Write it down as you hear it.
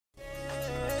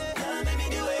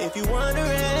If you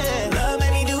wondering, love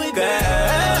made me do it, girl.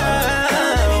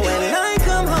 When I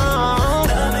come home,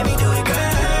 love made me do it,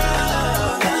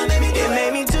 girl. Love made me do it. It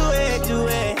made me do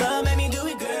it. Love made me do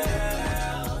it,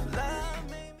 girl. Love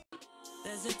made me.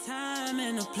 There's a time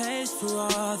and a place for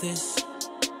all this.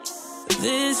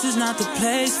 This is not the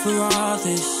place for all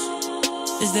this.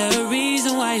 Is there a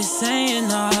reason why you're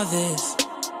saying all this?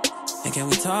 And can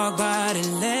we talk about it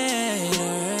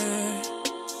later?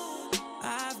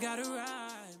 I've got a ride.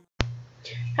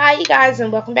 Hi you guys,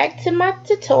 and welcome back to my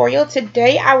tutorial.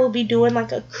 Today I will be doing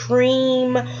like a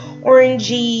cream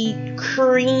orangey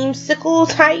creamsicle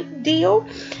type deal.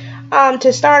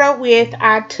 To start out with,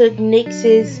 I took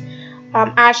NYX's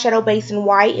eyeshadow base in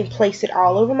white and placed it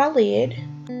all over my lid.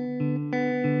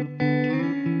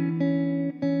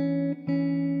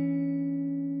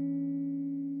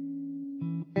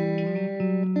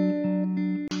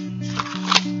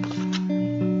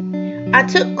 I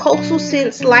took Coastal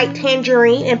Scents Light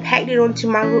Tangerine and packed it onto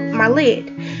my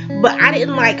lid, but I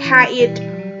didn't like how it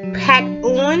packed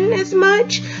on as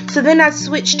much, so then I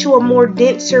switched to a more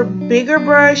denser, bigger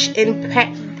brush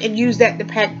and used that to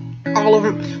pack all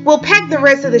over. Well, pack the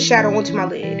rest of the shadow onto my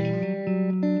lid.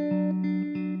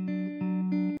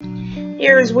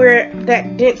 Here is where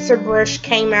that denser brush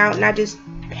came out, and I just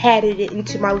patted it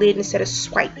into my lid instead of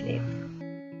swiping it.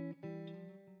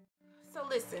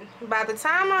 Listen, by the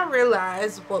time I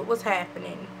realized what was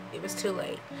happening, it was too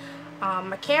late.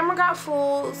 My camera got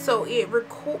full, so it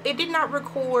did not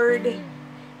record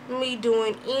me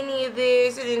doing any of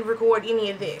this. It didn't record any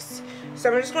of this. So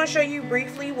I'm just going to show you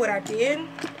briefly what I did.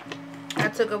 I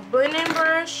took a blending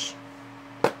brush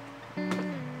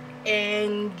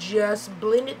and just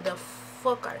blended the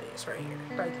fuck out of this right here.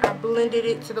 Like, I blended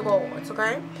it to the goals,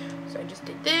 okay? So I just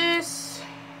did this,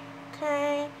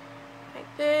 okay? Like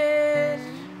this.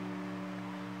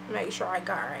 Make sure I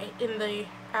got right in the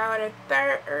outer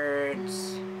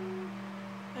thirds.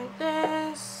 Like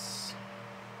this.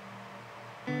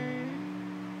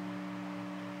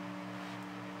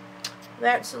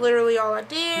 That's literally all I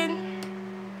did.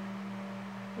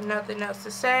 Nothing else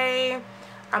to say.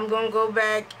 I'm gonna go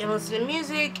back and listen to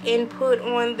music and put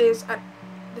on this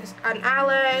an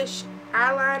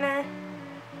eyeliner,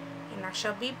 and I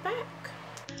shall be back.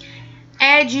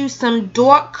 Add you some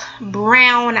dark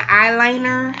brown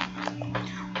eyeliner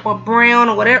or brown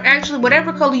or whatever. Actually,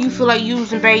 whatever color you feel like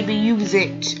using, baby, use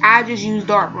it. I just use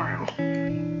dark brown.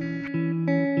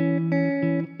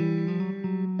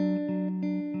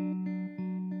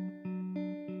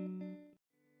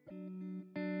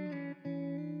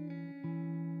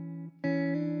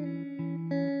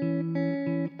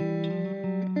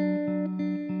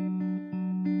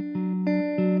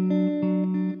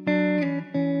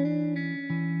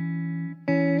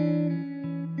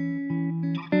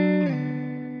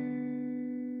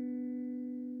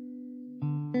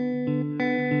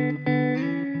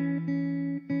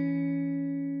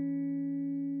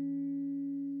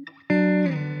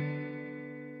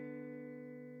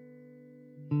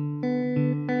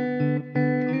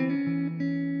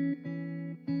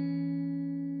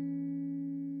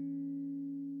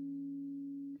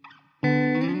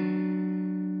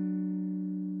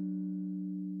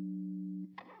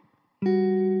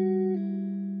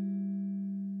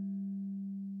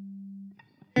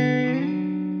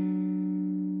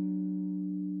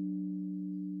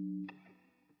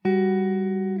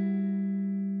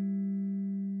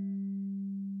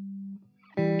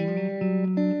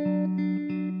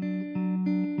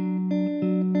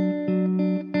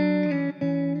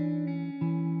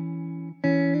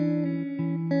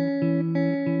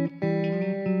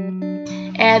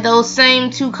 Add those same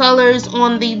two colors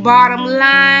on the bottom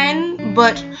line,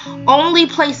 but only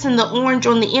placing the orange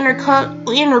on the inner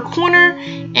corner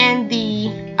and the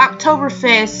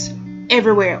Oktoberfest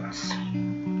everywhere else.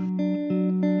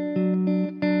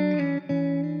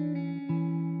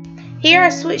 Here I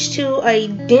switched to a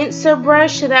denser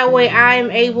brush so that way I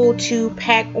am able to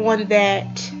pack on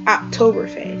that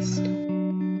Oktoberfest.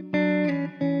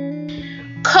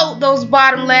 Coat those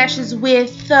bottom lashes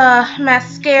with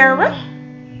mascara.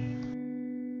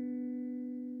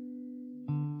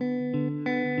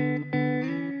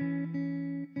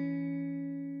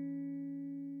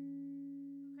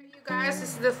 Guys,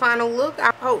 this is the final look.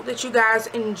 I hope that you guys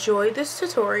enjoyed this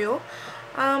tutorial.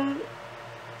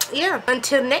 Yeah,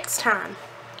 until next time,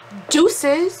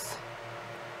 deuces,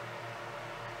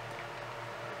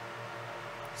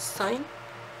 son.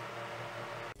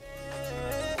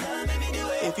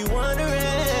 If you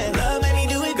wondering